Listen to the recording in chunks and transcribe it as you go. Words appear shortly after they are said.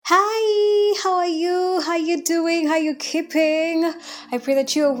how are you? How are you doing? How are you keeping? I pray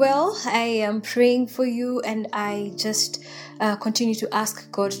that you are well. I am praying for you, and I just continue to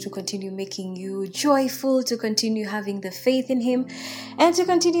ask God to continue making you joyful, to continue having the faith in Him, and to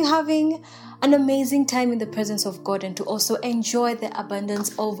continue having an amazing time in the presence of God, and to also enjoy the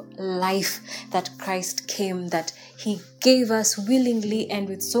abundance of life that Christ came, that He gave us willingly and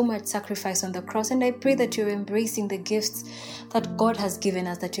with so much sacrifice on the cross. And I pray that you're embracing the gifts that God has given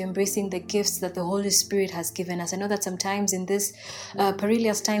us, that you're embracing the gifts that the Holy Spirit has given us. I know that sometimes in this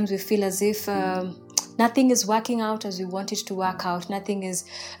perilous times we feel as if nothing is working out as we want it to work out. Nothing is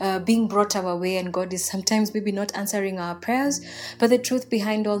being brought our way, and God is sometimes maybe not answering our prayers. But the truth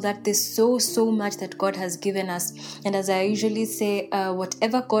behind all that, there's so much that God has given us. And as I usually say,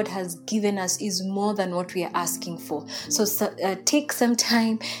 whatever God has given us is more than what we are asking for. So take some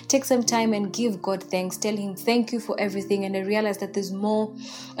time and give God thanks. Tell Him thank you for everything. And I realize that there's more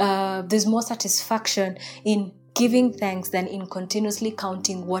satisfaction in giving thanks than in continuously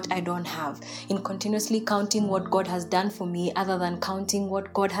counting what I don't have, in continuously counting what God has done for me, other than counting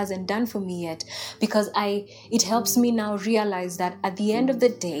what God hasn't done for me yet. Because it helps me now realize that at the end of the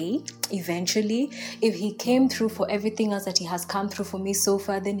day, eventually, if He came through for everything else that He has come through for me so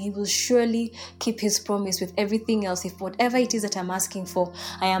far, then He will surely keep His promise with everything else. If whatever it is that I'm asking for,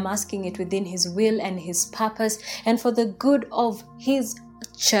 I am asking it within His will and His purpose, and for the good of His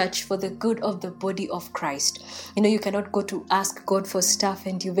church, for the good of the body of Christ. You know, you cannot go to ask God for stuff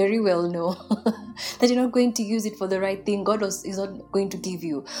and you very well know that you're not going to use it for the right thing. God is not going to give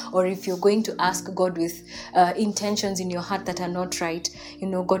you. Or if you're going to ask God with intentions in your heart that are not right, you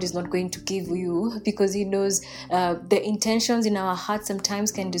know, God is not going to give you, because He knows the intentions in our hearts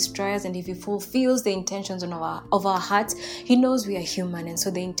sometimes can destroy us. And if He fulfills the intentions of our hearts, He knows we are human, and so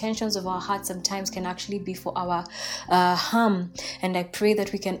the intentions of our hearts sometimes can actually be for our harm. And I pray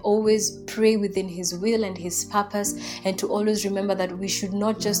that we can always pray within His will and His purpose, and to always remember that we should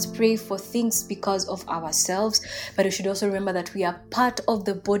not just pray for things because of ourselves, but we should also remember that we are part of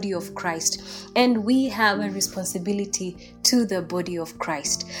the body of Christ, and we have a responsibility to the body of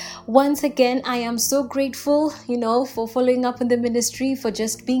Christ. Once again, I am so grateful, for following up in the ministry, for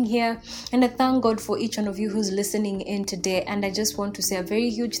just being here, and I thank God for each one of you who's listening in today. And I just want to say a very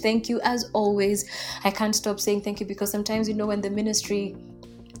huge thank you as always. I can't stop saying thank you, because sometimes,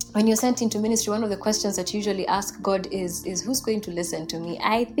 when you're sent into ministry, one of the questions that you usually ask God is who's going to listen to me?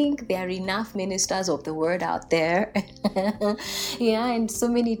 I think there are enough ministers of the word out there. Yeah, and so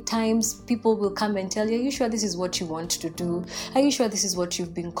many times people will come and tell you, are you sure this is what you want to do? Are you sure this is what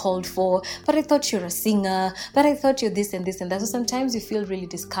you've been called for? But I thought you're a singer, but I thought you're this and this and that. So sometimes you feel really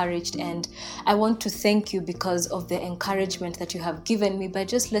discouraged, and I want to thank you because of the encouragement that you have given me by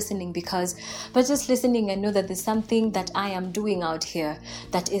just listening, I know that there's something that I am doing out here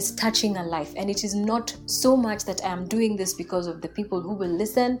that is touching a life. And it is not so much that I am doing this because of the people who will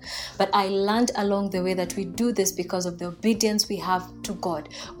listen, but I learned along the way that we do this because of the obedience we have to God.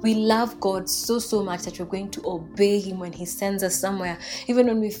 We love God so much that we're going to obey Him when He sends us somewhere, even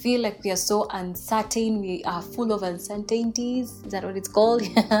when we feel like we are so uncertain, we are full of uncertainties. Is that what it's called?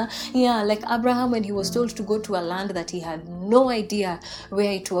 Yeah, like Abraham, when he was told to go to a land that he had no idea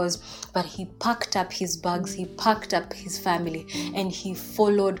where it was, but he packed up his bags, he packed up his family, and he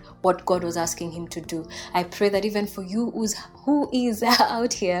followed what God was asking him to do. I pray that even for you who is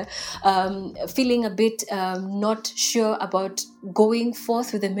out here feeling a bit not sure about going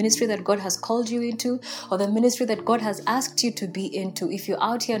forth with the ministry that God has called you into, or the ministry that God has asked you to be into, if you're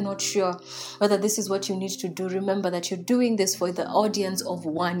out here not sure whether this is what you need to do, remember that you're doing this for the audience of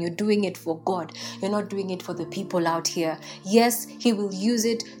one. You're doing it for God. You're not doing it for the people out here. Yes, He will use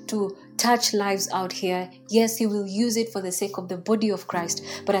it to touch lives out here. Yes, He will use it for the sake of the body of Christ.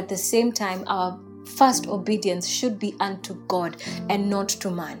 But at the same time, our first obedience should be unto God and not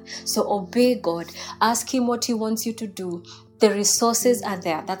to man. So obey God. Ask Him what He wants you to do. The resources are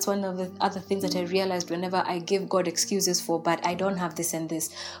there. That's one of the other things that I realized whenever I give God excuses for, but I don't have this and this.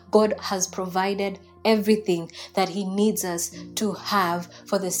 God has provided everything that He needs us to have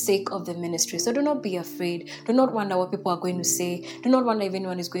for the sake of the ministry. So do not be afraid. Do not wonder what people are going to say. Do not wonder if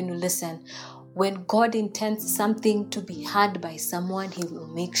anyone is going to listen. When God intends something to be heard by someone, He will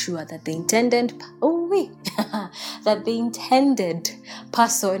make sure that the intended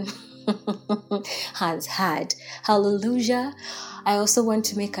person has heard. Hallelujah. I also want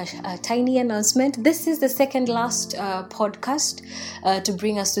to make a tiny announcement. This is the second last podcast to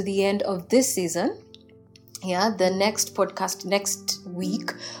bring us to the end of this season. Yeah, the next podcast next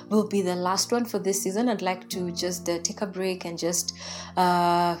week will be the last one for this season. I'd like to just take a break and just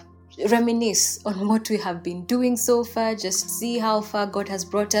reminisce on what we have been doing so far, just see how far God has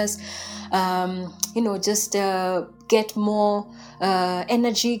brought us, just get more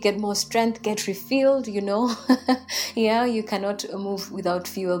energy, get more strength, get refilled, Yeah, you cannot move without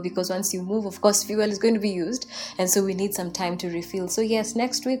fuel, because once you move, of course, fuel is going to be used. And so we need some time to refill. So yes,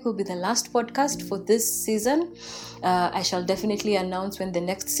 next week will be the last podcast for this season. I shall definitely announce when the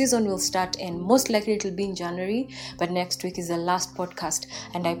next season will start, and most likely it will be in January, but next week is the last podcast.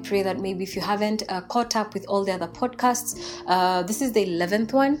 And I pray that maybe if you haven't caught up with all the other podcasts, this is the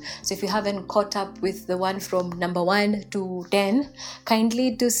 11th one. So if you haven't caught up with the one from number 1 to 10,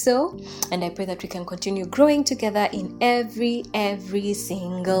 kindly do so. And I pray that we can continue growing together in every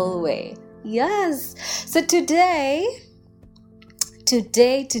single way. Yes. So today,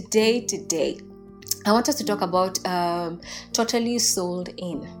 I want us to talk about totally sold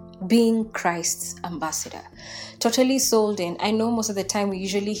in, being Christ's ambassador. Totally sold in. I know most of the time we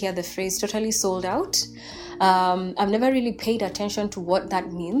usually hear the phrase totally sold out. I've never really paid attention to what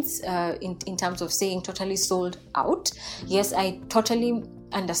that means in terms of saying totally sold out. Yes, I totally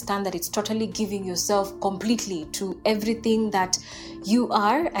understand that it's totally giving yourself completely to everything that you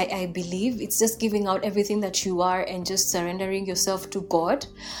are. I believe it's just giving out everything that you are and just surrendering yourself to God.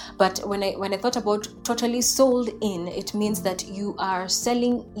 But when I thought about totally sold in, it means that you are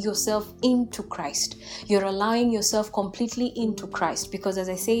selling yourself into Christ. You're allowing yourself completely into Christ, because as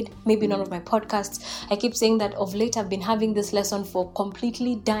I said, maybe none of my podcasts, I keep saying that of late I've been having this lesson for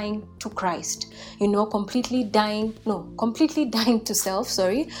completely dying to Christ. Completely dying to self,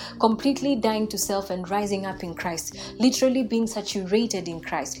 completely dying to self and rising up in Christ, literally being saturated in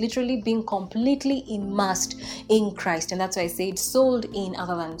Christ, literally being completely immersed in Christ. And that's why I said sold in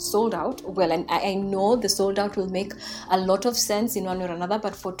other than sold out. Well, and I know the sold out will make a lot of sense in one or another,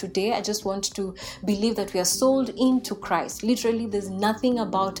 but for today I just want to believe that we are sold into Christ. Literally, there's nothing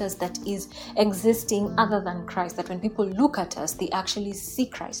about us that is existing other than Christ, that when people look at us, they actually see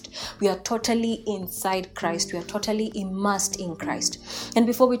Christ. We are totally inside Christ. We are totally immersed in Christ. And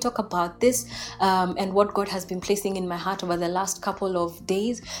before we talk about this and what God has been placing in my heart over the last couple of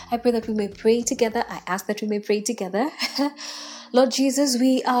days, I pray that we may pray together. I ask that we may pray together. Lord Jesus,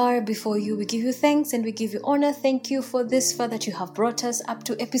 we are before you. We give you thanks and we give you honor. Thank you for this far that you have brought us up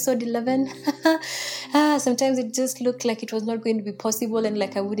to episode 11. Sometimes it just looked like it was not going to be possible and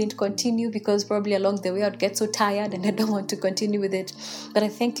like I wouldn't continue, because probably along the way I'd get so tired and I don't want to continue with it. But I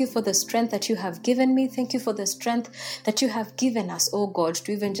thank you for the strength that you have given me. Thank you for the strength that you have given us, oh God,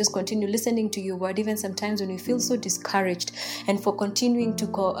 to even just continue listening to your word, even sometimes when we feel so discouraged, and for continuing to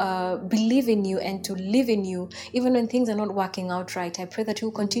believe in you and to live in you, even when things are not working out right. I pray that you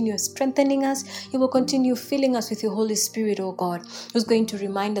will continue strengthening us. You will continue filling us with your Holy Spirit, oh God, who's going to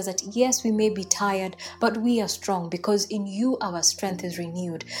remind us that yes, we may be tired, but we are strong, because in you our strength is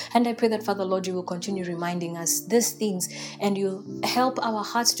renewed. And I pray that, Father Lord, you will continue reminding us these things, and you'll help our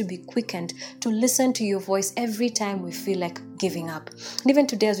hearts to be quickened to listen to your voice every time we feel like giving up. And even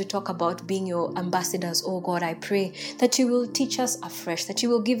today, as we talk about being your ambassadors, oh God, I pray that you will teach us afresh, that you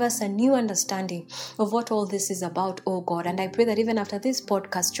will give us a new understanding of what all this is about, oh God. And I pray that even after this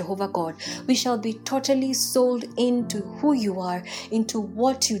podcast, Jehovah God, we shall be totally sold into who you are, into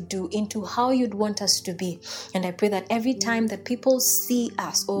what you do, into how you'd want us to be. And I pray that every time that people see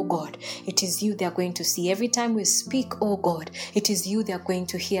us, oh God, it is you they're going to see. Every time we speak, oh God, it is you they're going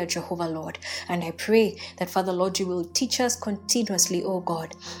to hear, Jehovah Lord. And I pray that, Father Lord, you will teach us continuously, oh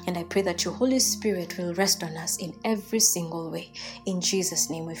God. And I pray that your Holy Spirit will rest on us in every single way. In Jesus'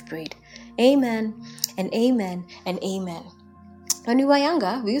 name we've prayed. Amen and amen and amen. When we were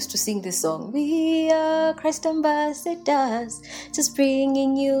younger, we used to sing this song. We are Christ ambassadors, just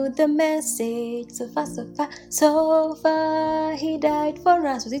bringing you the message. So far, so far, so far, he died for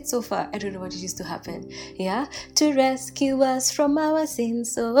us. Was it so far? I don't know what it used to happen. Yeah, to rescue us from our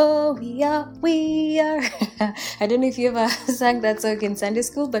sins. So we are. I don't know if you ever sang that song in Sunday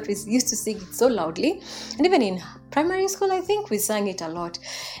school, but we used to sing it so loudly. And even in primary school, I think we sang it a lot.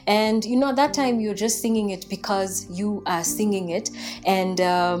 And at that time you're just singing it because you are singing it. And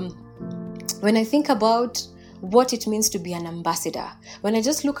when I think about what it means to be an ambassador, when I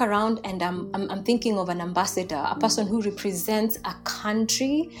just look around and I'm thinking of an ambassador, a person who represents a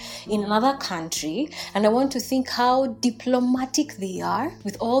country in another country, and I want to think how diplomatic they are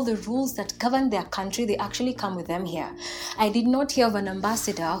with all the rules that govern their country. They actually come with them here. I did not hear of an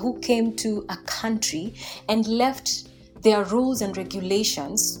ambassador who came to a country and left there are rules and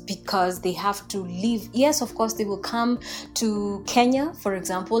regulations because they have to live. Yes, of course, they will come to Kenya, for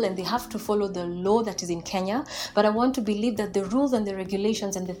example, and they have to follow the law that is in Kenya. But I want to believe that the rules and the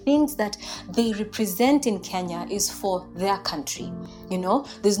regulations and the things that they represent in Kenya is for their country.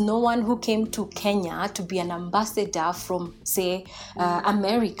 There's no one who came to Kenya to be an ambassador from, say,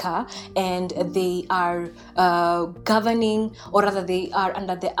 America, and they are governing, or rather they are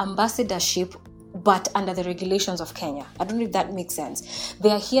under the ambassadorship but under the regulations of Kenya. I don't know if that makes sense. They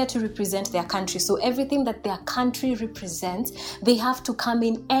are here to represent their country. So everything that their country represents, they have to come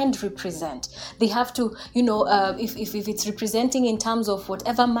in and represent. They have to, if it's representing in terms of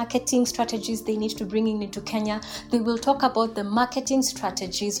whatever marketing strategies they need to bring into Kenya, they will talk about the marketing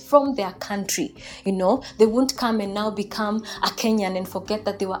strategies from their country. They won't come and now become a Kenyan and forget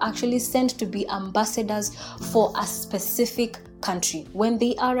that they were actually sent to be ambassadors for a specific country. When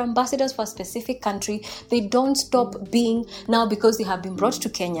they are ambassadors for a specific country, they don't stop being, now because they have been brought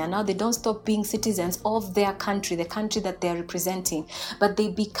to Kenya, now they don't stop being citizens of their country, the country that they're representing, but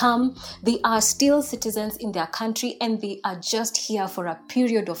they are still citizens in their country, and they are just here for a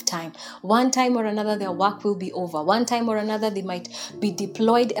period of time. One time or another, their work will be over. One time or another, they might be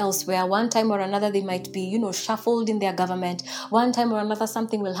deployed elsewhere. One time or another, they might be, shuffled in their government. One time or another,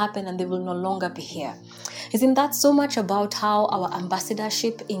 something will happen and they will no longer be here. Isn't that so much about how our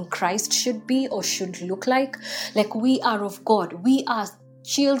ambassadorship in Christ should be or should look like? Like, we are of God. We are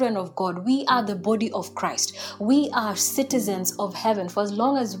children of God. We are the body of Christ. We are citizens of heaven. For as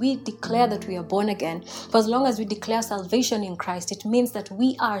long as we declare that we are born again, for as long as we declare salvation in Christ, it means that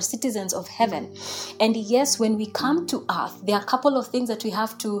we are citizens of heaven. And yes, when we come to earth, there are a couple of things that we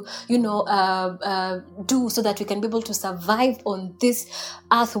have to, do so that we can be able to survive on this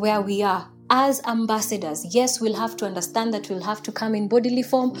earth where we are. As ambassadors, yes, we'll have to understand that we'll have to come in bodily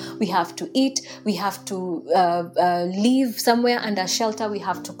form. We have to eat. We have to live somewhere under shelter. We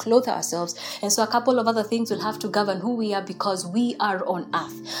have to clothe ourselves. And so a couple of other things will have to govern who we are because we are on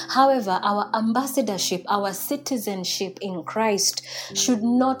earth. However, our ambassadorship, our citizenship in Christ should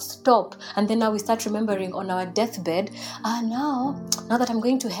not stop. And then now we start remembering on our deathbed, now that I'm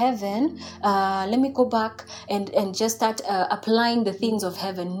going to heaven, let me go back and just start applying the things of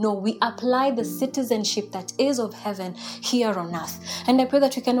heaven. No, we apply the citizenship that is of heaven here on earth. And I pray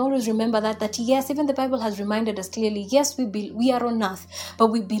that we can always remember that yes, even the Bible has reminded us clearly, yes, we are on earth, but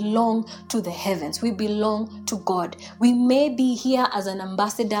we belong to the heavens. We belong to God. We may be here as an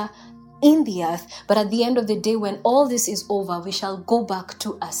ambassador in the earth, but at the end of the day, when all this is over, we shall go back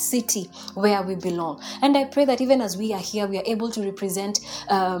to a city where we belong. And I pray that even as we are here, we are able to represent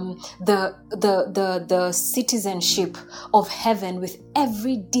the citizenship of heaven with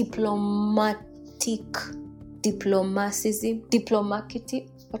every diplomacy,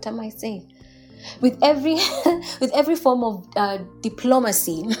 what am I saying? With every form of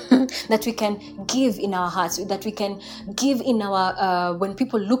diplomacy that we can give in our hearts, that we can give in our when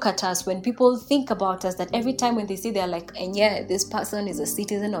people look at us, when people think about us, that every time when they see, they're like, and yeah, this person is a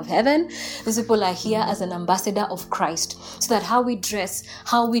citizen of heaven. These people are here as an ambassador of Christ, so that how we dress,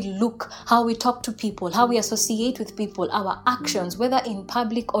 how we look, how we talk to people, how we associate with people, our actions, whether in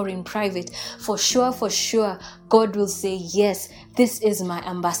public or in private, for sure, God will say, yes, this is my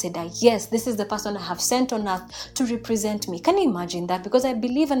ambassador. Yes, this is the person I have sent on earth to represent me. Can you imagine that? Because I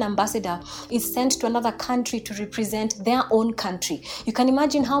believe an ambassador is sent to another country to represent their own country. You can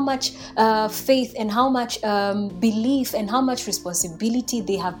imagine how much faith and how much belief and how much responsibility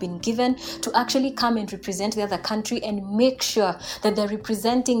they have been given to actually come and represent the other country and make sure that they're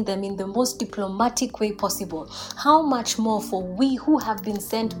representing them in the most diplomatic way possible. How much more for we who have been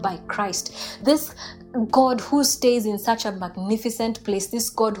sent by Christ? This God who stays in such a magnificent place, this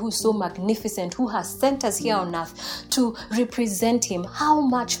God who's so magnificent, who has sent us here on earth to represent him, how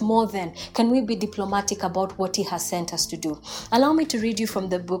much more then can we be diplomatic about what he has sent us to do? Allow me to read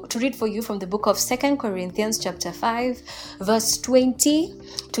for you from the book of 2 Corinthians chapter 5, verse 20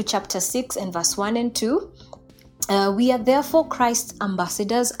 to chapter 6 and verse 1 and 2. We are therefore Christ's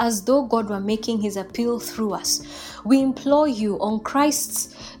ambassadors, as though God were making his appeal through us. We implore you on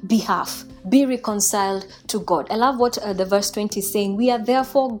Christ's behalf, be reconciled to God. I love what the verse 20 is saying. We are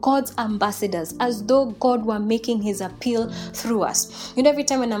therefore God's ambassadors, as though God were making his appeal through us. Every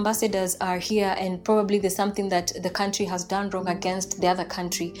time when ambassadors are here and probably there's something that the country has done wrong against the other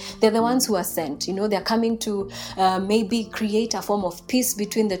country, they're the ones who are sent. They're coming to maybe create a form of peace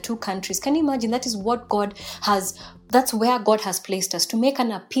between the two countries. Can you imagine? That is what that's where God has placed us, to make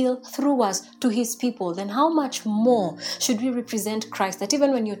an appeal through us to his people. Then how much more should we represent Christ? That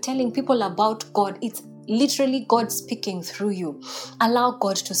even when you're telling people about God, it's literally God speaking through you. Allow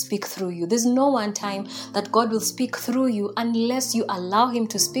God to speak through you. There's no one time that God will speak through you unless you allow him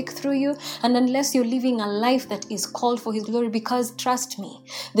to speak through you, and unless you're living a life that is called for his glory. Because trust me,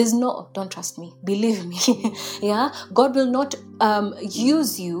 don't trust me, believe me. Yeah, God will not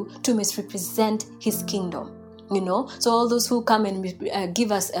use you to misrepresent his kingdom. So all those who come and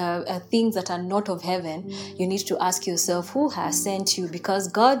give us things that are not of heaven, you need to ask yourself, who has sent you? Because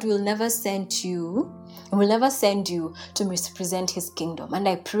God will never send you to misrepresent his kingdom. And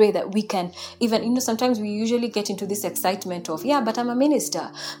I pray that we can even, sometimes we usually get into this excitement of, but I'm a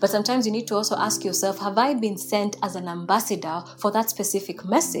minister. But sometimes you need to also ask yourself, have I been sent as an ambassador for that specific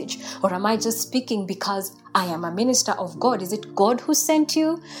message? Or am I just speaking because I am a minister of God? Is it God who sent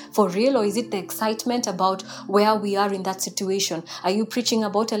you for real? Or is it the excitement about where we are in that situation? Are you preaching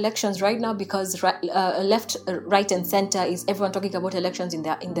about elections right now because left, right, and center is everyone talking about elections in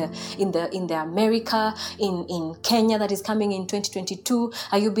the America, in Kenya that is coming in 2022?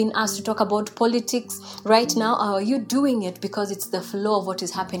 Are you being asked to talk about politics right now? Or are you doing it because it's the flow of what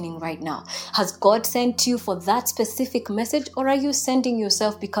is happening right now? Has God sent you for that specific message, or are you sending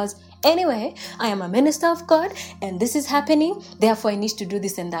yourself because anyway, I am a minister of God and this is happening, therefore I need to do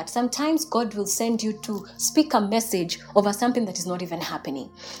this and that? Sometimes God will send you to speak a message over something that is not even happening.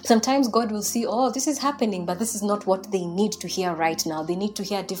 Sometimes God will see, this is happening, but this is not what they need to hear right now. They need to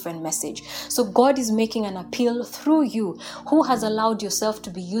hear a different message. So God is making an appeal through you. Who has allowed yourself to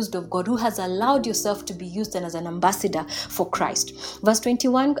be used of God? Who has allowed yourself to be used as an ambassador for Christ? Verse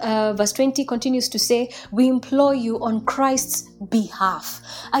 20 continues to say, we implore you on Christ's behalf.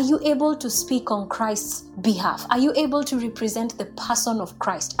 Are you able to speak on Christ's behalf? Are you able to represent the person of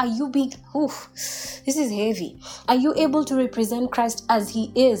Christ? Are you being, this is heavy. Are you able to represent Christ as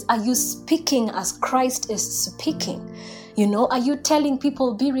he is? Are you speaking as Christ is speaking? Are you telling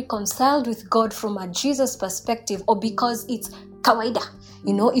people be reconciled with God from a Jesus perspective, or because it's kawaida?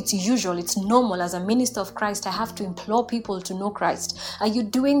 It's usual, it's normal. As a minister of Christ, I have to implore people to know Christ. Are you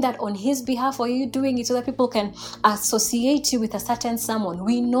doing that on his behalf, or are you doing it so that people can associate you with a certain someone?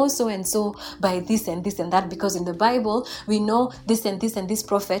 We know so and so by this and this and that, because in the Bible, we know this and this and this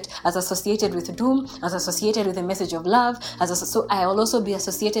prophet as associated with doom, as associated with the message of love, so I'll also be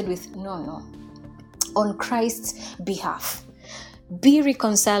associated with, no. On Christ's behalf. Be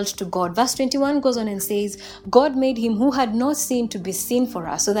reconciled to God. Verse 21 goes on and says, God made him who had no sin to be sin for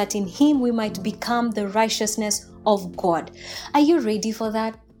us, so that in him we might become the righteousness of God. Are you ready for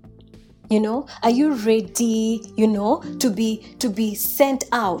that? Are you ready, to be sent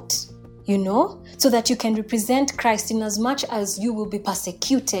out, so that you can represent Christ, in as much as you will be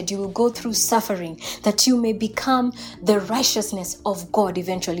persecuted, you will go through suffering, that you may become the righteousness of God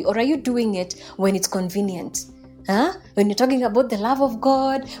eventually? Or are you doing it when it's convenient? When you're talking about the love of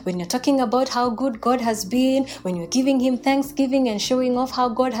God, when you're talking about how good God has been, when you're giving him thanksgiving and showing off how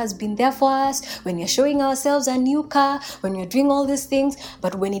God has been there for us, when you're showing ourselves a new car, when you're doing all these things,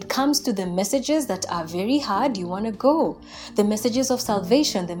 but when it comes to the messages that are very hard, you want to go. The messages of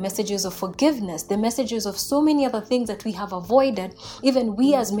salvation, the messages of forgiveness, the messages of so many other things that we have avoided, even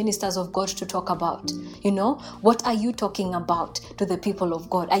we as ministers of God, to talk about. What are you talking about to the people of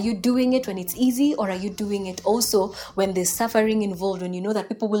God? Are you doing it when it's easy, or are you doing it also when there's suffering involved, when you know that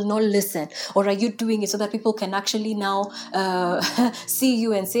people will not listen? Or are you doing it so that people can actually now see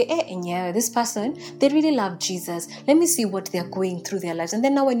you and say, this person, they really love Jesus. Let me see what they're going through their lives. And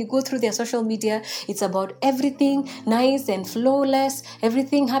then now when you go through their social media, it's about everything nice and flawless,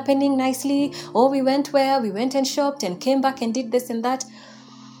 everything happening nicely. We went and shopped and came back and did this and that.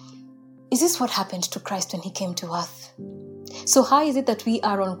 Is this what happened to Christ when he came to earth? So how is it that we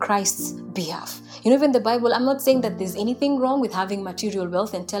are on Christ's behalf? Even the Bible, I'm not saying that there's anything wrong with having material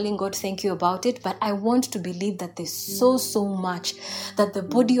wealth and telling God thank you about it, but I want to believe that there's so much that the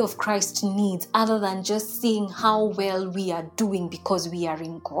body of Christ needs, other than just seeing how well we are doing because we are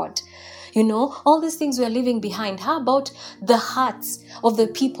in God. All these things we are leaving behind. How about the hearts of the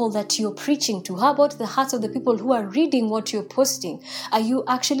people that you're preaching to? How about the hearts of the people who are reading what you're posting? Are you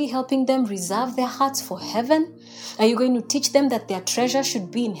actually helping them reserve their hearts for heaven? Are you going to teach them that their treasure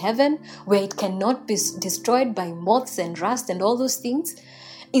should be in heaven, where it cannot be destroyed by moths and rust and all those things?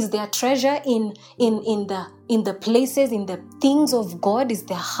 Is their treasure in the places, in the things of God? Is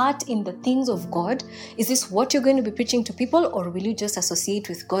their heart in the things of God? Is this what you're going to be preaching to people, or will you just associate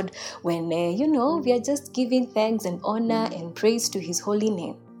with God when, we are just giving thanks and honor and praise to his holy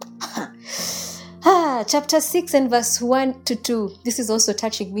name? Chapter 6 and verse 1 to 2. This is also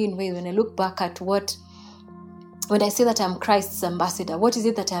touching me in ways when I look back at when I say that I'm Christ's ambassador. What is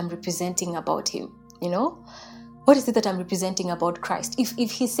it that I'm representing about him? What what is it that I'm representing about Christ?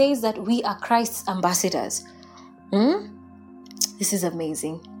 If he says that we are Christ's ambassadors, this is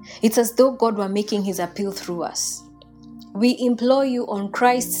amazing. It's as though God were making his appeal through us. We implore you on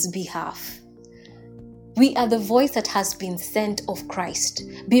Christ's behalf. We are the voice that has been sent of Christ.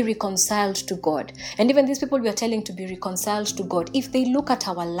 Be reconciled to God. And even these people we are telling to be reconciled to God, if they look at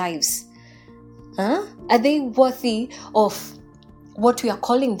our lives, are they worthy of what we are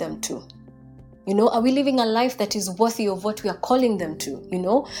calling them to? Are we living a life that is worthy of what we are calling them to?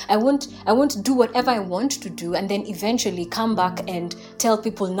 I won't do whatever I want to do and then eventually come back and tell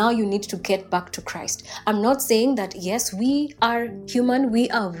people, now you need to get back to Christ. I'm not saying that, yes, we are human, we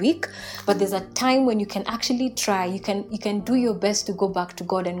are weak, but there's a time when you can actually try, you can do your best to go back to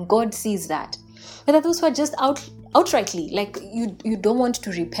God, and God sees that. But there are those who are just outrightly, like you don't want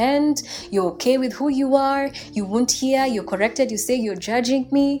to repent, you're okay with who you are, you won't hear, you're corrected, you say you're judging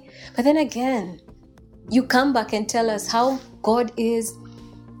me, but then again you come back and tell us how God is.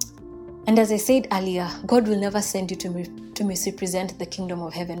 And as I said earlier, God will never send you to misrepresent the kingdom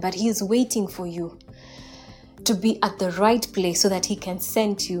of heaven, but he is waiting for you to be at the right place so that he can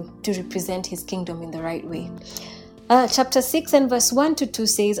send you to represent his kingdom in the right way. Chapter 6 and verse 1-2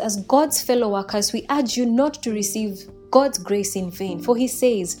 says, as God's fellow workers, we urge you not to receive God's grace in vain. For he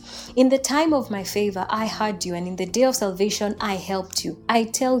says, in the time of my favor, I heard you, and in the day of salvation, I helped you. I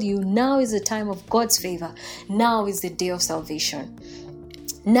tell you, now is the time of God's favor. Now is the day of salvation.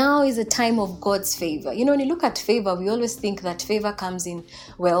 Now is a time of God's favor. When you look at favor, we always think that favor comes in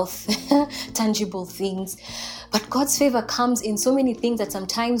wealth, tangible things. But God's favor comes in so many things that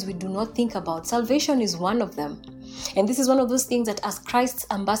sometimes we do not think about. Salvation is one of them. And this is one of those things that as Christ's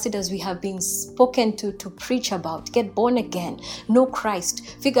ambassadors, we have been spoken to preach about. Get born again. Know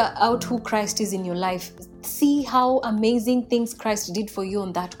Christ. Figure out who Christ is in your life. See how amazing things Christ did for you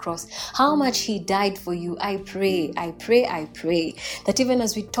on that cross. How much he died for you. I pray that even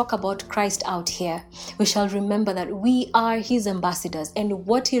as we talk about Christ out here, we shall remember that we are his ambassadors, and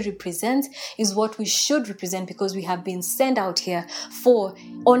what he represents is what we should represent, because we have been sent out here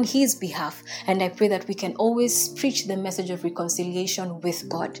on his behalf. And I pray that we can always preach the message of reconciliation with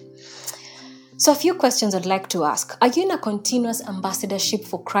God. So a few questions I'd like to ask. Are you in a continuous ambassadorship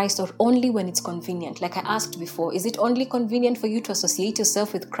for Christ, or only when it's convenient? Like I asked before, is it only convenient for you to associate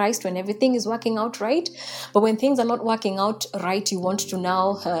yourself with Christ when everything is working out right? But when things are not working out right, you want to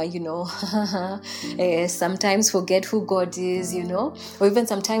now, sometimes forget who God is, or even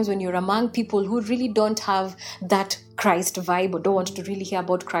sometimes when you're among people who really don't have that Christ vibe or don't want to really hear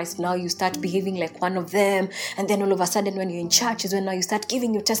about Christ, now you start behaving like one of them, and then all of a sudden when you're in church is when now you start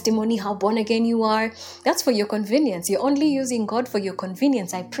giving your testimony how born again you are. That's for your convenience. You're only using God for your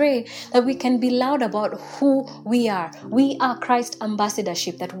convenience. I pray that we can be loud about who we are. We are Christ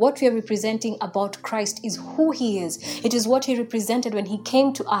ambassadorship, that what we are representing about Christ is who he is. It is what he represented when he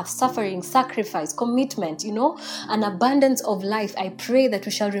came to earth: suffering, sacrifice, commitment, an abundance of life. I pray that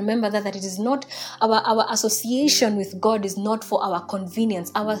we shall remember that it is not our association with God is not for our convenience.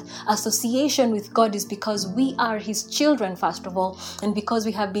 Our association with God is because we are his children, first of all, and because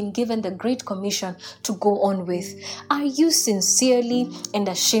we have been given the Great Commission to go on with. Are you sincerely and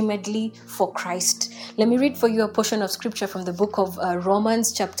ashamedly for Christ? Let me read for you a portion of scripture from the book of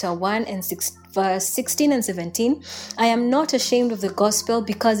Romans chapter 1 and 6. Verse 16 and 17, I am not ashamed of the gospel,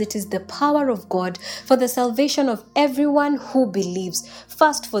 because it is the power of God for the salvation of everyone who believes,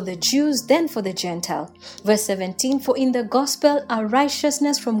 first for the Jews, then for the Gentile. Verse 17, for in the gospel a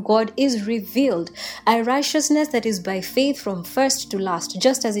righteousness from God is revealed, a righteousness that is by faith from first to last,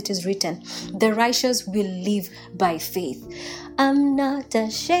 just as it is written, the righteous will live by faith. I'm not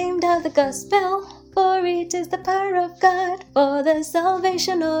ashamed of the gospel, for it is the power of God for the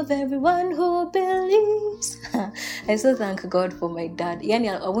salvation of everyone who believes. I so thank God for my dad.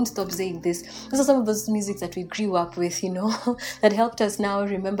 I won't stop saying this. These are some of those music that we grew up with, that helped us now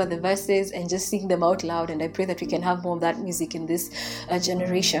remember the verses and just sing them out loud. And I pray that we can have more of that music in this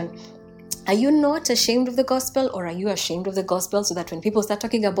generation. Are you not ashamed of the gospel, or are you ashamed of the gospel so that when people start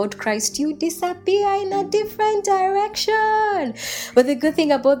talking about Christ, you disappear in a different direction? But the good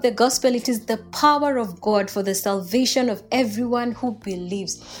thing about the gospel, it is the power of God for the salvation of everyone who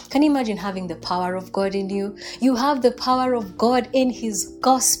believes. Can you imagine having the power of God in you? You have the power of God in his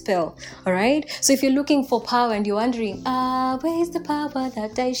gospel, all right? So if you're looking for power and you're wondering, where is the power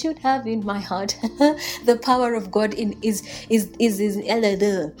that I should have in my heart? The power of God is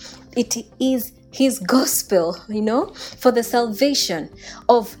it is his gospel, for the salvation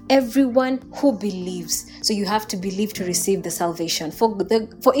of everyone who believes. So you have to believe to receive the salvation. For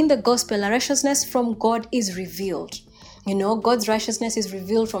in the gospel, a righteousness from God is revealed. God's righteousness is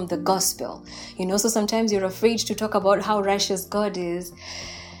revealed from the gospel. So sometimes you're afraid to talk about how righteous God is.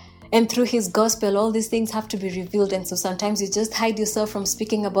 And through his gospel, all these things have to be revealed. And so sometimes you just hide yourself from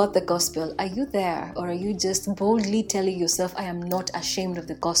speaking about the gospel. Are you there? Or are you just boldly telling yourself, I am not ashamed of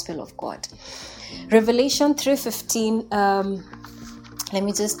the gospel of God? Revelation 3:15. Let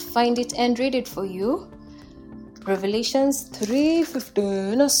me just find it and read it for you. Revelations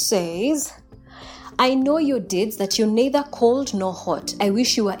 3:15 says, I know your deeds, that you're neither cold nor hot. I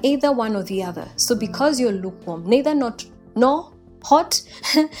wish you were either one or the other. So because you're lukewarm, neither hot,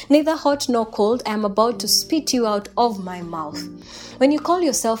 neither hot nor cold, I am about to spit you out of my mouth. When you call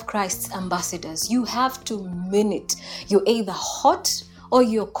yourself Christ's ambassadors, you have to mean it. You're either hot or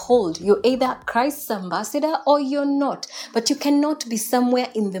you're cold. You're either Christ's ambassador or you're not. But you cannot be somewhere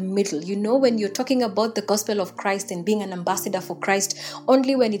in the middle. When you're talking about the gospel of Christ and being an ambassador for Christ,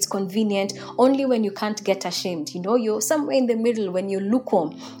 only when it's convenient, only when you can't get ashamed. You're somewhere in the middle. When you're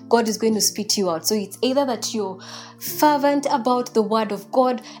lukewarm, God is going to spit you out. So it's either that you're fervent about the word of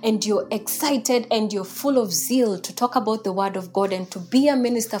God and you're excited and you're full of zeal to talk about the word of God and to be a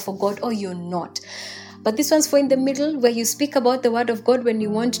minister for God, or you're not. But this one's for in the middle, where you speak about the word of God when you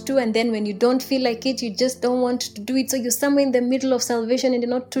want to, and then when you don't feel like it, you just don't want to do it. So you're somewhere in the middle of salvation and you're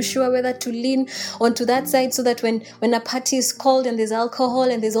not too sure whether to lean onto that side, so that when a party is called and there's alcohol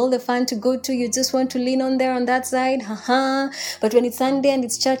and there's all the fun to go to, you just want to lean on that side. But when it's Sunday and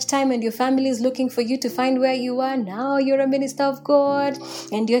it's church time and your family is looking for you to find where you are, now you're a minister of God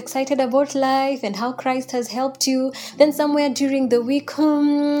and you're excited about life and how Christ has helped you. Then somewhere during the week,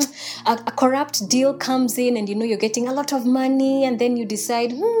 a corrupt deal comes in and you're getting a lot of money, and then you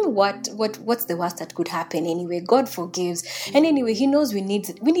decide, what's the worst that could happen anyway? God forgives, and anyway he knows we need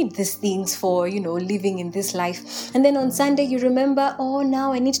these things for living in this life. And then on Sunday you remember,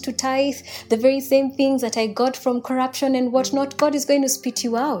 now I need to tithe the very same things that I got from corruption and whatnot. God is going to spit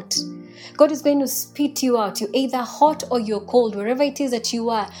you out. God is going to spit you out. You're either hot or you're cold. Wherever it is that you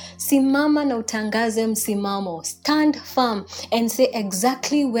are, simama na utangaze msimamo. Stand firm and say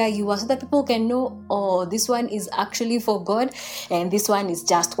exactly where you are, so that people can know, this one is actually for God and this one is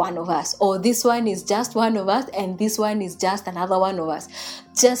just one of us, or this one is just one of us and this one is just another one of us.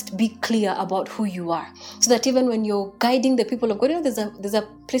 Just be clear about who you are, so that even when you're guiding the people of God, there's a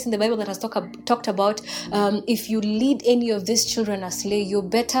place in the Bible that has talked about, if you lead any of these children astray, you're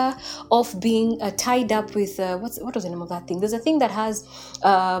better off being tied up with what was the name of that thing? There's a thing that has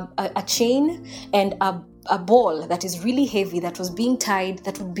a chain and a ball that is really heavy that would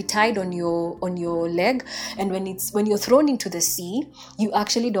be tied on your leg, and when you're thrown into the sea, you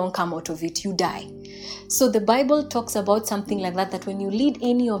actually don't come out of it, you die. So the Bible talks about something like that when you lead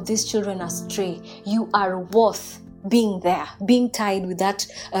any of these children astray, you are worth being tied with that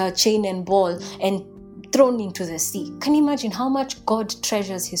chain and ball and thrown into the sea. Can you imagine how much God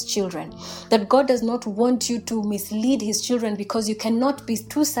treasures his children? That God does not want you to mislead his children, because you cannot be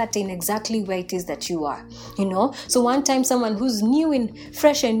too certain exactly where it is that you are. So one time someone who's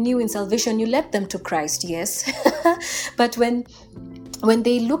fresh and new in salvation, you led them to Christ, yes. But when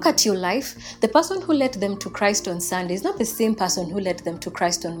they look at your life, the person who led them to Christ on Sunday is not the same person who led them to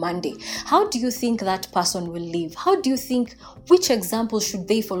Christ on Monday. How do you think that person will live? How do you think, which example should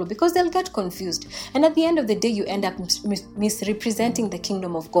they follow? Because they'll get confused. And at the end of the day, you end up misrepresenting the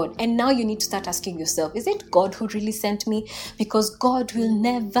kingdom of God. And now you need to start asking yourself, is it God who really sent me? Because God will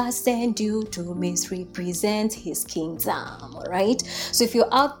never send you to misrepresent his kingdom, right? So if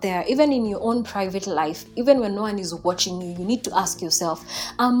you're out there, even in your own private life, even when no one is watching you, you need to ask yourself,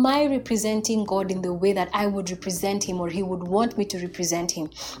 am I representing God in the way that I would represent him, or he would want me to represent him?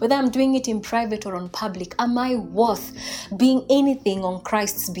 Whether I'm doing it in private or on public, am I worth being anything on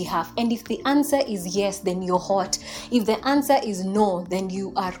Christ's behalf? And if the answer is yes, then you're hot. If the answer is no, then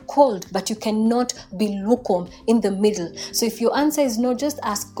you are cold, but you cannot be lukewarm in the middle. So if your answer is no, just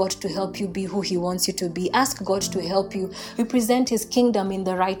ask God to help you be who he wants you to be. Ask God to help you represent his kingdom in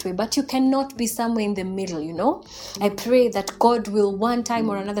the right way, but you cannot be somewhere in the middle, I pray that God will one time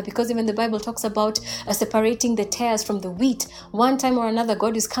or another, because even the Bible talks about separating the tares from the wheat. One time or another,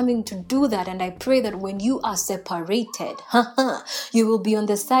 God is coming to do that. And I pray that when you are separated, you will be on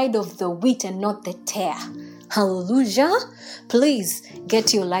the side of the wheat and not the tare. Hallelujah. Please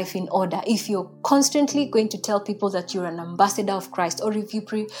get your life in order. If you're constantly going to tell people that you're an ambassador of Christ, or if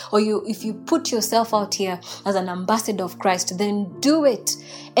you put yourself out here as an ambassador of Christ, then do it,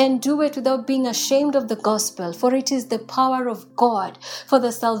 and do it without being ashamed of the gospel, for it is the power of God for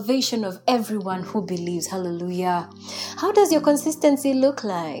the salvation of everyone who believes. Hallelujah. How does your consistency look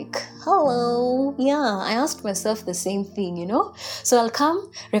like? Hello. Yeah, I asked myself the same thing, So I'll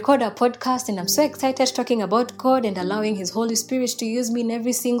come, record a podcast, and I'm so excited talking about God and allowing His Holy Spirit to use me in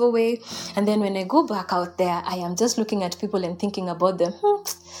every single way. And then when I go back out there, I am just looking at people and thinking about them.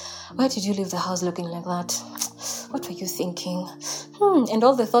 Why did you leave the house looking like that? What were you thinking? And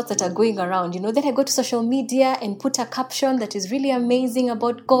all the thoughts that are going around, Then I go to social media and put a caption that is really amazing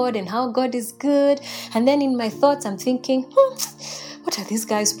about God and how God is good. And then in my thoughts, I'm thinking, what are these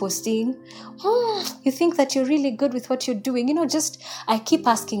guys posting? You think that you're really good with what you're doing. I keep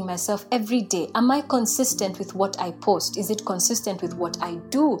asking myself every day, am I consistent with what I post? Is it consistent with what I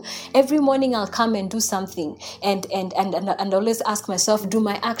do? Every morning I'll come and do something and always ask myself, do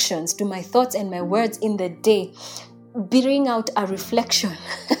my actions, do my thoughts and my words in the day bring out a reflection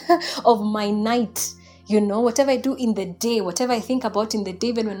of my night? Whatever I do in the day, whatever I think about in the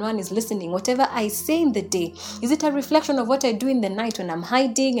day when no one is listening, whatever I say in the day, is it a reflection of what I do in the night when I'm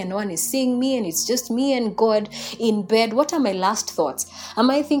hiding and no one is seeing me and it's just me and God in bed? What are my last thoughts? Am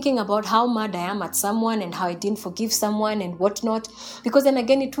I thinking about how mad I am at someone and how I didn't forgive someone and whatnot? Because then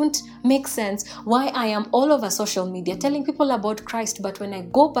again, it won't make sense why I am all over social media telling people about Christ, but when I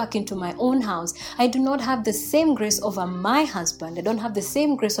go back into my own house, I do not have the same grace over my husband. I don't have the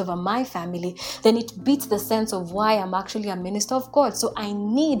same grace over my family. Then it beats the sense of why I'm actually a minister of God. So I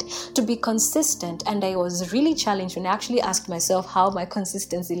need to be consistent, and I was really challenged when I actually asked myself how my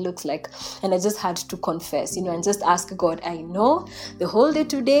consistency looks like, and I just had to confess, and just ask God, I know the whole day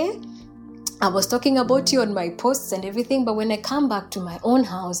today I was talking about you on my posts and everything, but when I come back to my own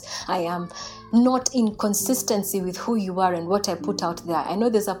house, I am not in consistency with who you are and what I put out there. I know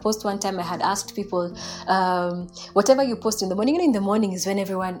there's a post one time I had asked people, whatever you post in the morning, in the morning is when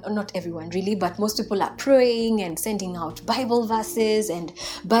everyone, not everyone really, but most people are praying and sending out Bible verses and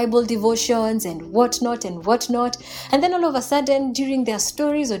Bible devotions and whatnot. And then all of a sudden, during their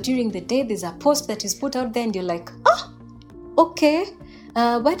stories or during the day, there's a post that is put out there and you're like, okay.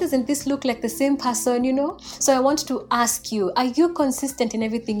 Why doesn't this look like the same person, So I want to ask you, are you consistent in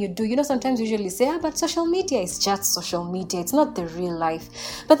everything you do? Sometimes we usually say, but social media is just social media. It's not the real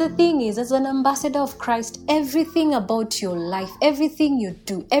life. But the thing is, as an ambassador of Christ, everything about your life, everything you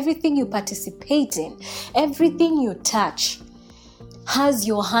do, everything you participate in, everything you touch, has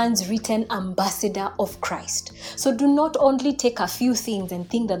your hands written ambassador of Christ. So do not only take a few things and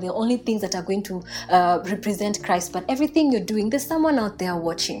think that they're only things that are going to represent Christ, but everything you're doing, there's someone out there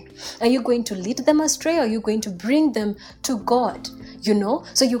watching. Are you going to lead them astray, or are you going to bring them to God?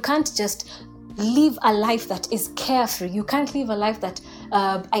 So you can't just live a life that is carefree. You can't live a life that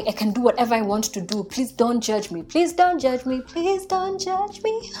I can do whatever I want to do. Please don't judge me. Please don't judge me. Please don't judge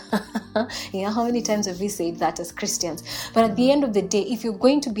me. How many times have we said that as Christians? But at the end of the day, if you're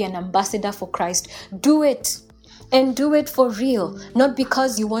going to be an ambassador for Christ, do it. And do it for real, not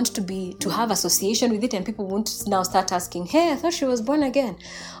because you want to have association with it and people won't now start asking, hey, I thought she was born again.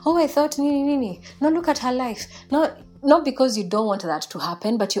 Oh, I thought, no, look at her life. Not because you don't want that to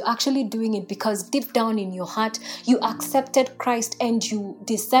happen, but you're actually doing it because deep down in your heart, you accepted Christ and you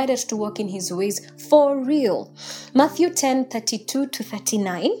decided to walk in His ways for real. Matthew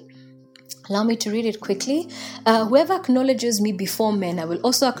 10:32-39. Allow me to read it quickly. Whoever acknowledges me before men, I will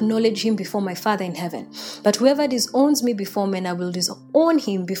also acknowledge him before my Father in heaven. But whoever disowns me before men, I will disown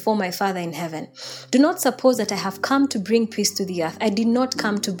him before my Father in heaven. Do not suppose that I have come to bring peace to the earth. I did not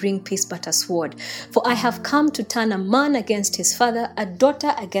come to bring peace, but a sword. For I have come to turn a man against his father, a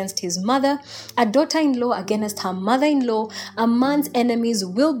daughter against his mother, a daughter-in-law against her mother-in-law. A man's enemies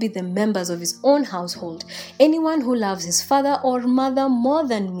will be the members of his own household. Anyone who loves his father or mother more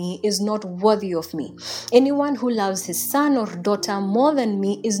than me is not worthy of me. Anyone who loves his son or daughter more than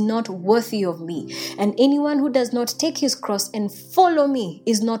me is not worthy of me. And anyone who does not take his cross and follow me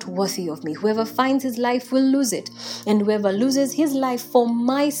is not worthy of me. Whoever finds his life will lose it, and whoever loses his life for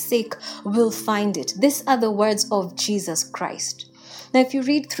my sake will find it. These are the words of Jesus Christ. Now, if you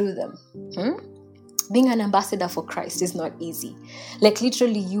read through them, being an ambassador for Christ is not easy. Like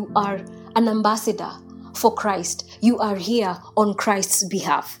literally, you are an ambassador for Christ. You are here on Christ's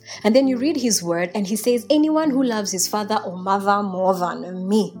behalf. And then you read his word and he says, anyone who loves his father or mother more than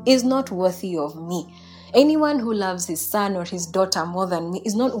me is not worthy of me. Anyone who loves his son or his daughter more than me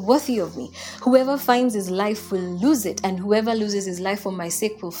is not worthy of me. Whoever finds his life will lose it, and whoever loses his life for my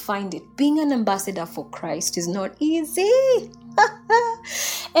sake will find it. Being an ambassador for Christ is not easy.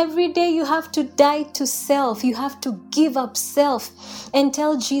 Every day you have to die to self. You have to give up self and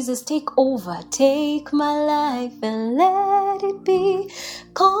tell Jesus, take over, take my life and let it be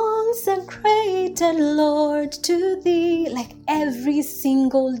consecrated, Lord, to thee. Like every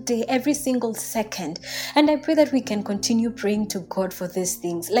single day, every single second. And I pray that we can continue praying to God for these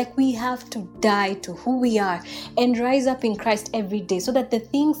things. Like we have to die to who we are and rise up in Christ every day, so that the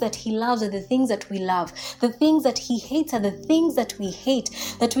things that he loves are the things that we love. The things that he hates are the things that we hate.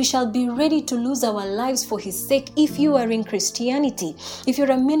 That we shall be ready to lose our lives for his sake. If you are in Christianity, if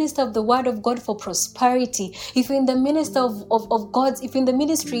you're a minister of the word of God for prosperity, if you're in the minister of God's, if you're in the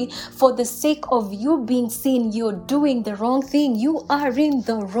ministry for the sake of you being seen, you're doing the wrong thing. You are in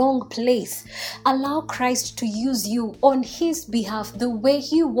the wrong place. Allow Christ to use you on his behalf, the way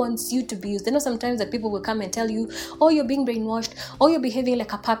he wants you to be used. I know sometimes that people will come and tell you, oh, you're being brainwashed, or you're behaving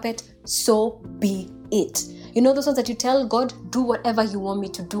like a puppet. So be it. You know those ones that you tell God, do whatever you want me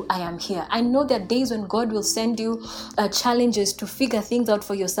to do, I am here. I know there are days when God will send you challenges to figure things out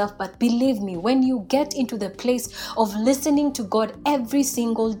for yourself, but believe me, when you get into the place of listening to God every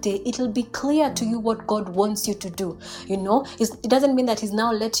single day, it'll be clear to you what God wants you to do. You know, it doesn't mean that he's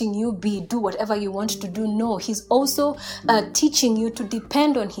now letting you do whatever you want to do. No, he's also teaching you to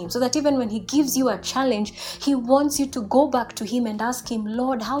depend on him, so that even when he gives you a challenge, he wants you to go back to him and ask him,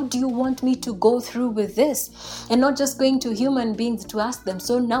 Lord, how do you want me to go through with this? And not just going to human beings to ask them,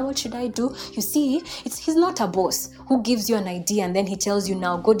 so now what should I do? You see, he's not a boss who gives you an idea and then he tells you,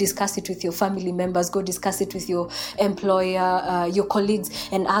 now go discuss it with your family members, go discuss it with your employer, your colleagues,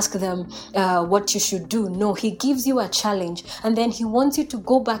 and ask them what you should do. No, he gives you a challenge and then he wants you to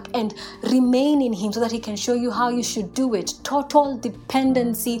go back and remain in him so that he can show you how you should do it. Total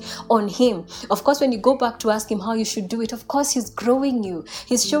dependency on him. Of course, when you go back to ask him how you should do it, of course he's growing you.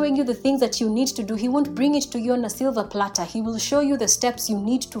 He's showing you the things that you need to do. He won't bring it to you on a silver platter. He will show you the steps you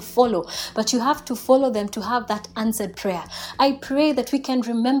need to follow, but you have to follow them to have that answered prayer. I pray that we can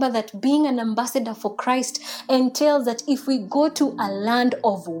remember that being an ambassador for Christ entails that if we go to a land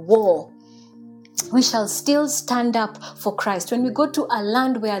of war, we shall still stand up for Christ. When we go to a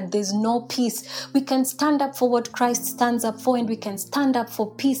land where there's no peace, we can stand up for what Christ stands up for, and we can stand up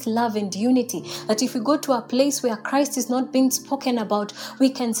for peace, love, and unity. That if we go to a place where Christ is not being spoken about, we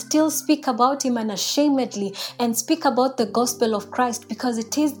can still speak about him unashamedly and speak about the gospel of Christ, because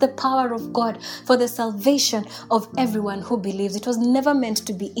it is the power of God for the salvation of everyone who believes. It was never meant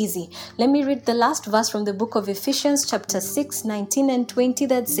to be easy. Let me read the last verse from the book of Ephesians chapter 6, 19 and 20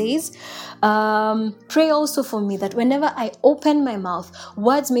 that says, pray also for me that whenever I open my mouth,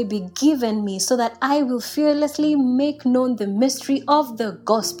 words may be given me so that I will fearlessly make known the mystery of the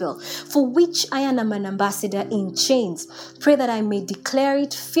gospel, for which I am an ambassador in chains. Pray that I may declare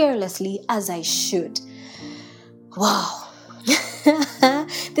it fearlessly as I should. Wow.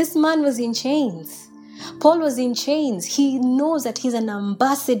 This man was in chains. Paul was in chains. He knows that he's an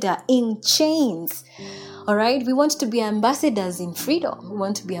ambassador in chains. All right, we want to be ambassadors in freedom. We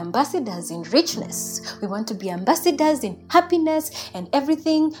want to be ambassadors in richness. We want to be ambassadors in happiness and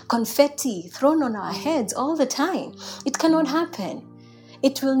everything confetti thrown on our heads all the time. It cannot happen.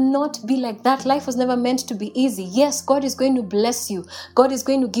 It will not be like that. Life was never meant to be easy. Yes, God is going to bless you. God is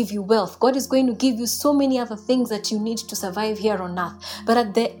going to give you wealth. God is going to give you so many other things that you need to survive here on earth. But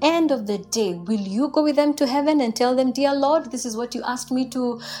at the end of the day, will you go with them to heaven and tell them, dear Lord, this is what you asked me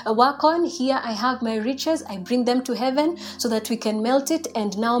to work on. Here I have my riches. I bring them to heaven so that we can melt it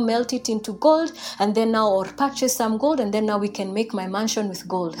and now melt it into gold, and then now or purchase some gold, and then now we can make my mansion with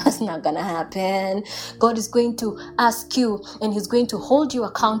gold. That's not going to happen. God is going to ask you, and he's going to hold you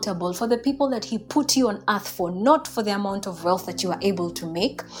accountable for the people that he put you on earth for, not for the amount of wealth that you are able to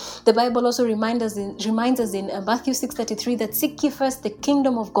make. The Bible also reminds us in Matthew 6:33 that seek ye first the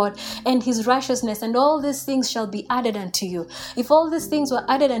kingdom of God and his righteousness, and all these things shall be added unto you. If all these things were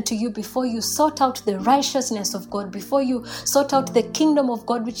added unto you before you sought out the righteousness of God, before you sought out the kingdom of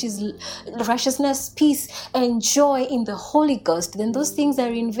God, which is righteousness, peace, and joy in the Holy Ghost, then those things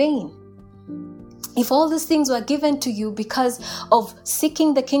are in vain. If all these things were given to you because of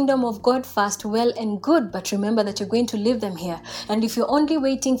seeking the kingdom of God first, well and good, but remember that you're going to leave them here. And if you're only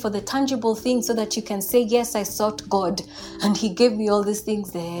waiting for the tangible things so that you can say, yes, I sought God and he gave me all these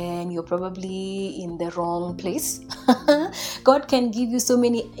things, then you're probably in the wrong place. God can give you so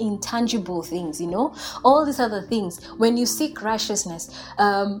many intangible things, you know, all these other things. When you seek righteousness,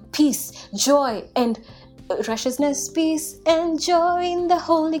 peace, joy, and righteousness, peace, and joy in the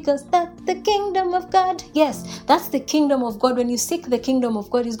Holy Ghost. That's the kingdom of God. Yes, that's the kingdom of God. When you seek the kingdom of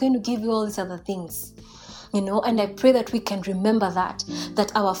God, he's going to give you all these other things. And I pray that we can remember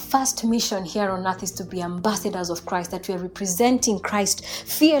that our first mission here on earth is to be ambassadors of Christ, that we are representing Christ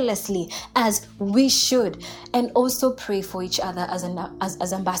fearlessly as we should, and also pray for each other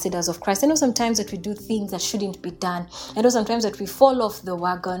as ambassadors of Christ. I know sometimes that we do things that shouldn't be done. I know sometimes that we fall off the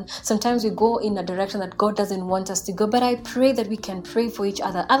wagon. Sometimes we go in a direction that God doesn't want us to go, but I pray that we can pray for each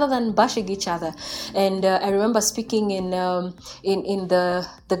other other than bashing each other. And I remember speaking in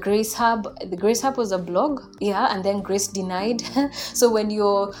the Grace Hub. The Grace Hub was a blog, and then Grace Denied. So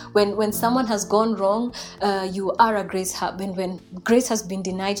when someone has gone wrong, you are a Grace Hub, and when grace has been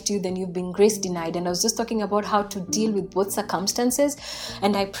denied to you, then you've been grace denied. And I was just talking about how to deal with both circumstances,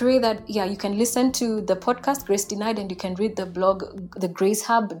 and I pray that you can listen to the podcast Grace Denied, and you can read the blog, the Grace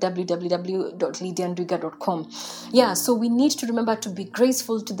Hub, www.lydiandwiga.com. So we need to remember to be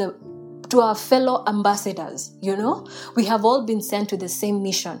graceful to our fellow ambassadors. We have all been sent to the same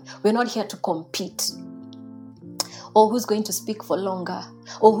mission. We're not here to compete, or who's going to speak for longer,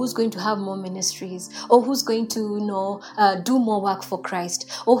 or who's going to have more ministries, or who's going to do more work for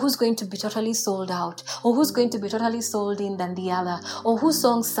Christ, or who's going to be totally sold out, or who's going to be totally sold in than the other, or whose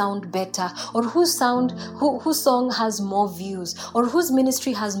songs sound better, or whose song has more views, or whose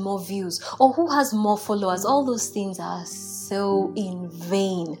ministry has more views, or who has more followers. All those things are so in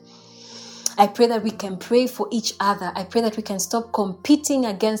vain. I pray that we can pray for each other. I pray that we can stop competing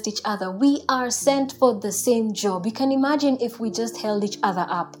against each other. We are sent for the same job. You can imagine if we just held each other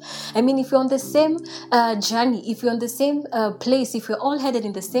up. I mean, if you're on the same journey, if you're on the same place, if you're all headed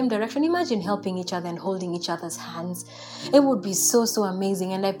in the same direction, imagine helping each other and holding each other's hands. It would be so, so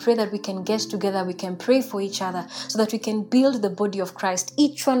amazing. And I pray that we can get together, we can pray for each other so that we can build the body of Christ.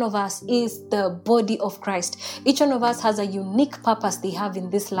 Each one of us is the body of Christ. Each one of us has a unique purpose they have in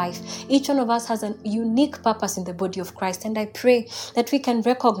this life. Each one of us has a unique purpose in the body of Christ, and I pray that we can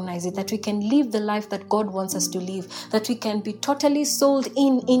recognize it, that we can live the life that God wants us to live, that we can be totally sold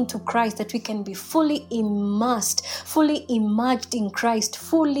into Christ, that we can be fully immersed, fully immersed in Christ,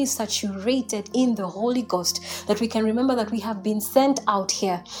 fully saturated in the Holy Ghost, that we can remember that we have been sent out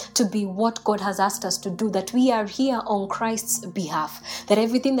here to be what God has asked us to do, that we are here on Christ's behalf, that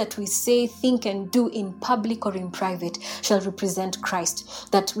everything that we say, think, and do in public or in private shall represent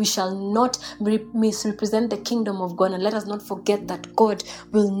Christ, that we shall not misrepresent the kingdom of God. And let us not forget that God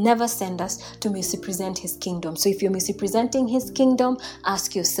will never send us to misrepresent his kingdom. So if you're misrepresenting his kingdom,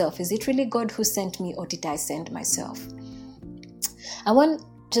 ask yourself, is it really God who sent me, or did I send myself? I want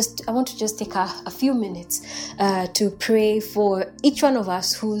to just take a few minutes to pray for each one of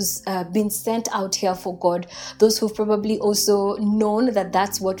us who's been sent out here for God, those who've probably also known that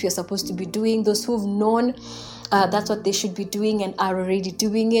that's what we're supposed to be doing, those who've known that's what they should be doing and are already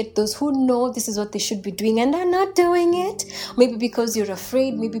doing it. Those who know this is what they should be doing and are not doing it. Maybe because you're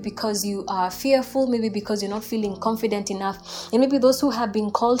afraid, maybe because you are fearful, maybe because you're not feeling confident enough. And maybe those who have been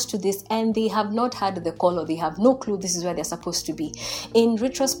called to this and they have not had the call, or they have no clue this is where they're supposed to be. In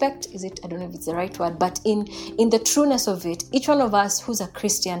retrospect, I don't know if it's the right word, but in the trueness of it, each one of us who's a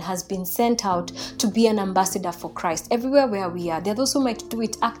Christian has been sent out to be an ambassador for Christ. Everywhere where we are, there are those who might do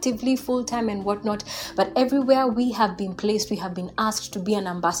it actively, full-time and whatnot, but everywhere we have been placed, we have been asked to be an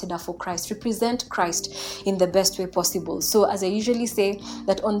ambassador for Christ, represent Christ in the best way possible. So as I usually say,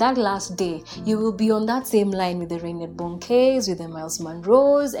 that on that last day, you will be on that same line with the Reinhard Bonke's, with the Miles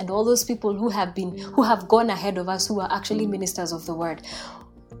Monroes, and all those people who have gone ahead of us, who are actually ministers of the word.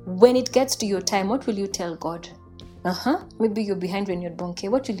 When it gets to your time, what will you tell God? Maybe you're behind Reinhard Bonke.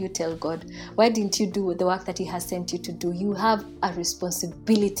 What will you tell God? Why didn't you do the work that he has sent you to do? You have a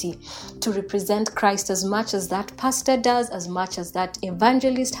responsibility to represent Christ as much as that pastor does, as much as that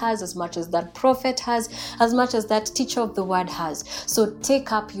evangelist has, as much as that prophet has, as much as that teacher of the word has. So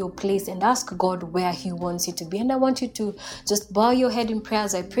take up your place and ask God where he wants you to be. And I want you to just bow your head in prayer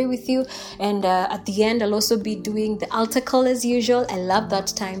as I pray with you. And at the end, I'll also be doing the altar call as usual. I love that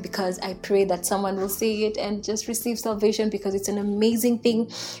time because I pray that someone will say it and just receive salvation, because it's an amazing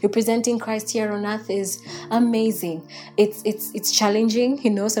thing. Representing Christ here on earth is amazing. It's challenging,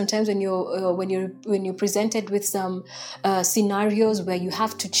 sometimes when you're presented with some scenarios where you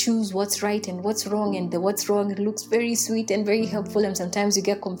have to choose what's right and what's wrong, and the what's wrong, it looks very sweet and very helpful, and sometimes you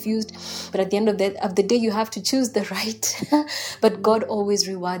get confused, but at the end of the day you have to choose the right. But God always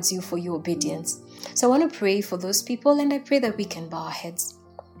rewards you for your obedience. So I want to pray for those people, and I pray that we can bow our heads.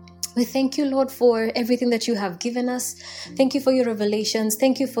 We thank you, Lord, for everything that you have given us. Thank you for your revelations.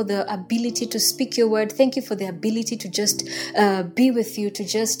 Thank you for the ability to speak your word. Thank you for the ability to just be with you, to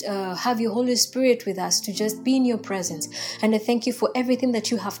just have your Holy Spirit with us, to just be in your presence. And I thank you for everything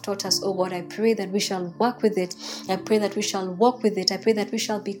that you have taught us, oh God. I pray that we shall work with it. I pray that we shall walk with it. I pray that we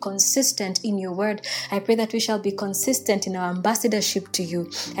shall be consistent in your word. I pray that we shall be consistent in our ambassadorship to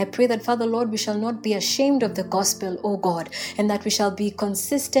you. I pray that, Father, Lord, we shall not be ashamed of the gospel, oh God, and that we shall be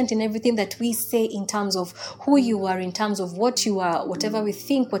consistent in everything that we say in terms of who you are, in terms of what you are, whatever we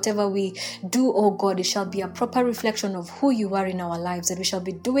think, whatever we do, oh God, it shall be a proper reflection of who you are in our lives, that we shall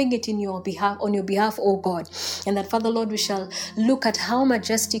be doing it in your behalf, on your behalf, oh God. And that, Father, Lord, we shall look at how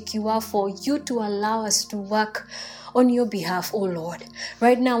majestic you are for you to allow us to work on your behalf, oh Lord.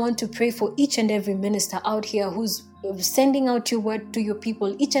 Right now, I want to pray for each and every minister out here who's sending out your word to your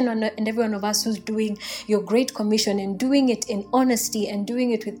people, each and every one of us who's doing your great commission and doing it in honesty and doing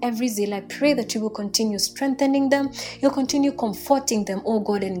it with every zeal. I pray that you will continue strengthening them, you'll continue comforting them, oh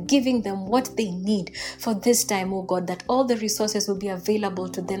God, and giving them what they need for this time, oh God, that all the resources will be available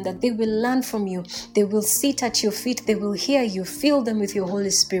to them, that they will learn from you, they will sit at your feet, they will hear you, fill them with your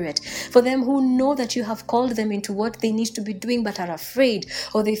Holy Spirit. For them who know that you have called them into what they need to be doing but are afraid,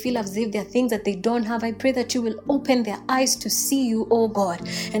 or they feel as if there are things that they don't have, I pray that you will open their eyes to see you, oh God,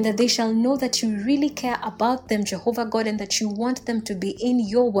 and that they shall know that you really care about them, Jehovah God, and that you want them to be in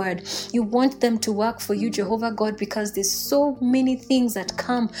your word. You want them to work for you, Jehovah God, because there's so many things that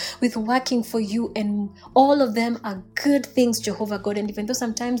come with working for you, and all of them are good things, Jehovah God. And even though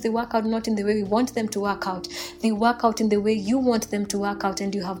sometimes they work out not in the way we want them to work out, they work out in the way you want them to work out.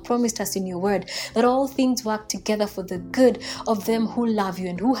 And you have promised us in your word that all things work together for the good of them who love you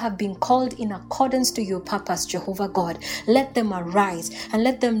and who have been called in accordance to your purpose, Jehovah God. Let them arise and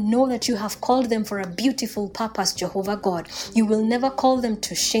let them know that you have called them for a beautiful purpose, Jehovah God. You will never call them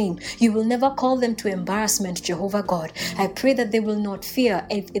to shame. You will never call them to embarrassment, Jehovah God. I pray that they will not fear.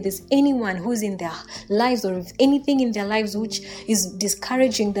 If it is anyone who's in their lives, or if anything in their lives which is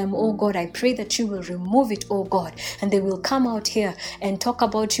discouraging them, oh God, I pray that you will remove it, oh God, and they will come out here and talk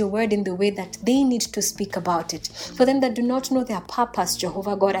about your word in the way that they need to speak about it. For them that do not know their purpose,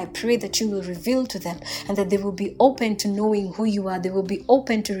 Jehovah God, I pray that you will reveal to them, and that they will be open to knowing who you are. They will be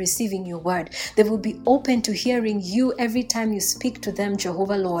open to receiving your word. They will be open to hearing you every time you speak to them,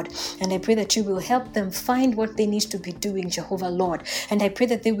 Jehovah Lord. And I pray that you will help them find what they need to be doing, Jehovah Lord. And I pray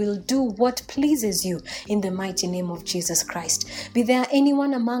that they will do what pleases you in the mighty name of Jesus Christ. Be there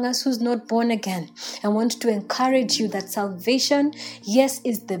anyone among us who's not born again? I want to encourage you that salvation, yes,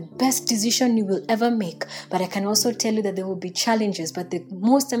 is the best decision you will ever make. But I can also tell you that there will be challenges. But the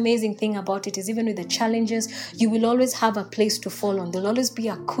most amazing thing about it is, even with the challenges, you will always have a place to fall on. There'll always be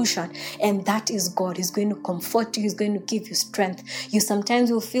a cushion, and that is God. He's going to comfort you. He's going to give you strength. You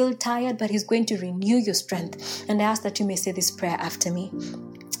sometimes will feel tired, but He's going to renew your strength. And I ask that you may say this prayer after me.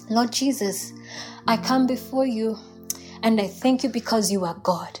 Lord Jesus, I come before you and I thank you because you are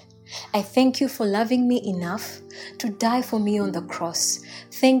God. I thank you for loving me enough to die for me on the cross.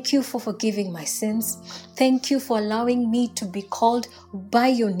 Thank you for forgiving my sins. Thank you for allowing me to be called by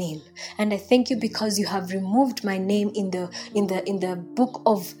your name. And I thank you because you have removed my name in the book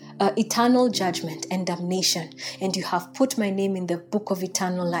of eternal judgment and damnation, and you have put my name in the book of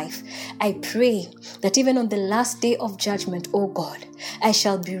eternal life. I pray that even on the last day of judgment, oh God, I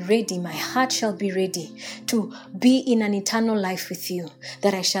shall be ready, my heart shall be ready to be in an eternal life with you,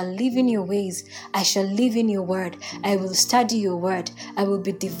 that I shall live in your ways, I shall live in your word, I will study your word, I will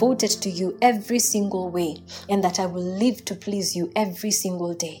be devoted to you every single way, and that I will live to please you every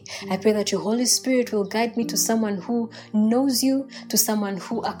single day. I pray that your Holy Spirit will guide me to someone who knows you, to someone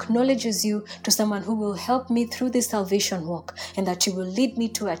who acknowledges you, to someone who will help me through this salvation walk, and that you will lead me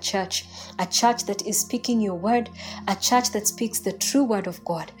to a church that is speaking your word, a church that speaks the true word of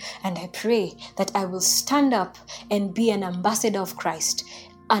God. And I pray that I will stand up and be an ambassador of Christ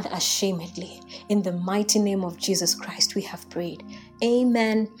unashamedly. In the mighty name of Jesus Christ, we have prayed.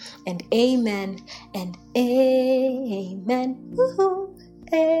 Amen and amen and amen. Woo-hoo.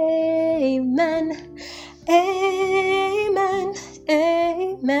 Amen. Amen.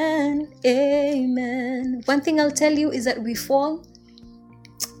 Amen. Amen. One thing I'll tell you is that we fall,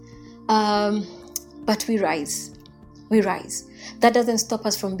 but we rise. We rise. That doesn't stop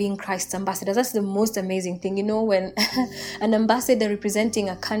us from being Christ's ambassadors. That's the most amazing thing. You know, when an ambassador representing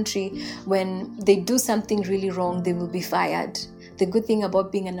a country, when they do something really wrong, they will be fired. the good thing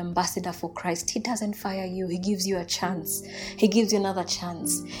about being an ambassador for Christ, he doesn't fire you. He gives you a chance. He gives you another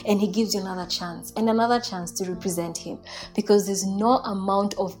chance, and he gives you another chance and another chance to represent him, because there's no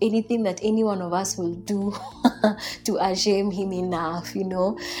amount of anything that any one of us will do to shame him enough,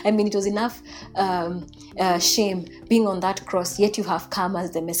 I mean, it was enough shame being on that cross, yet you have come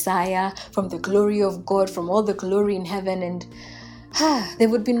as the Messiah from the glory of God, from all the glory in heaven, and there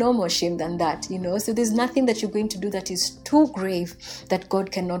would be no more shame than that, So there's nothing that you're going to do that is too grave that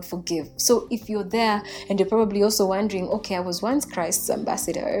God cannot forgive. So if you're there and you're probably also wondering, okay, I was once Christ's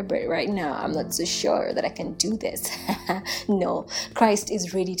ambassador, but right now I'm not so sure that I can do this. No, Christ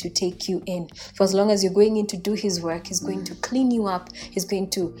is ready to take you in. For as long as you're going in to do his work, he's going to clean you up. He's going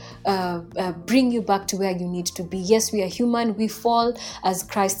to bring you back to where you need to be. Yes, we are human. We fall as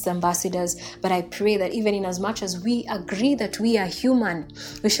Christ's ambassadors, but I pray that even in as much as we agree that we are human,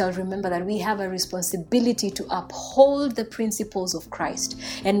 we shall remember that we have a responsibility to uphold the principles of Christ,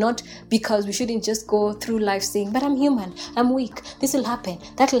 and not because we shouldn't just go through life saying, but I'm human, I'm weak, this will happen,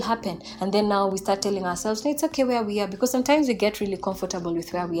 that will happen, and then now we start telling ourselves, no, it's okay where we are, because sometimes we get really comfortable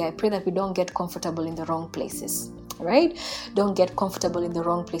with where we are. I pray that we don't get comfortable in the wrong places. Right? Don't get comfortable in the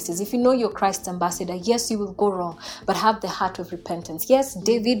wrong places. If you know you're Christ's ambassador, yes, you will go wrong, but have the heart of repentance. Yes,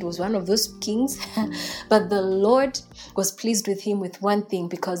 David was one of those kings, but the Lord was pleased with him with one thing,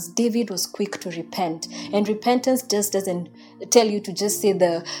 because David was quick to repent. And repentance just doesn't tell you to just say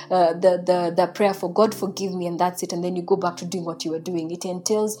the prayer for God forgive me and that's it, and then you go back to doing what you were doing. It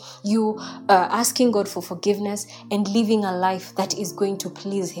entails you asking God for forgiveness and living a life that is going to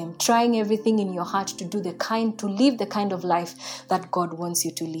please him, trying everything in your heart to live the kind of life that God wants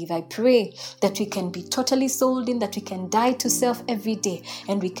you to live. I pray that we can be totally sold in, that we can die to self every day,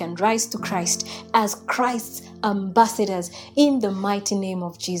 and we can rise to Christ as Christ's ambassadors in the mighty name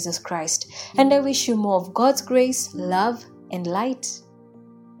of Jesus Christ. And I wish you more of God's grace, love, and light.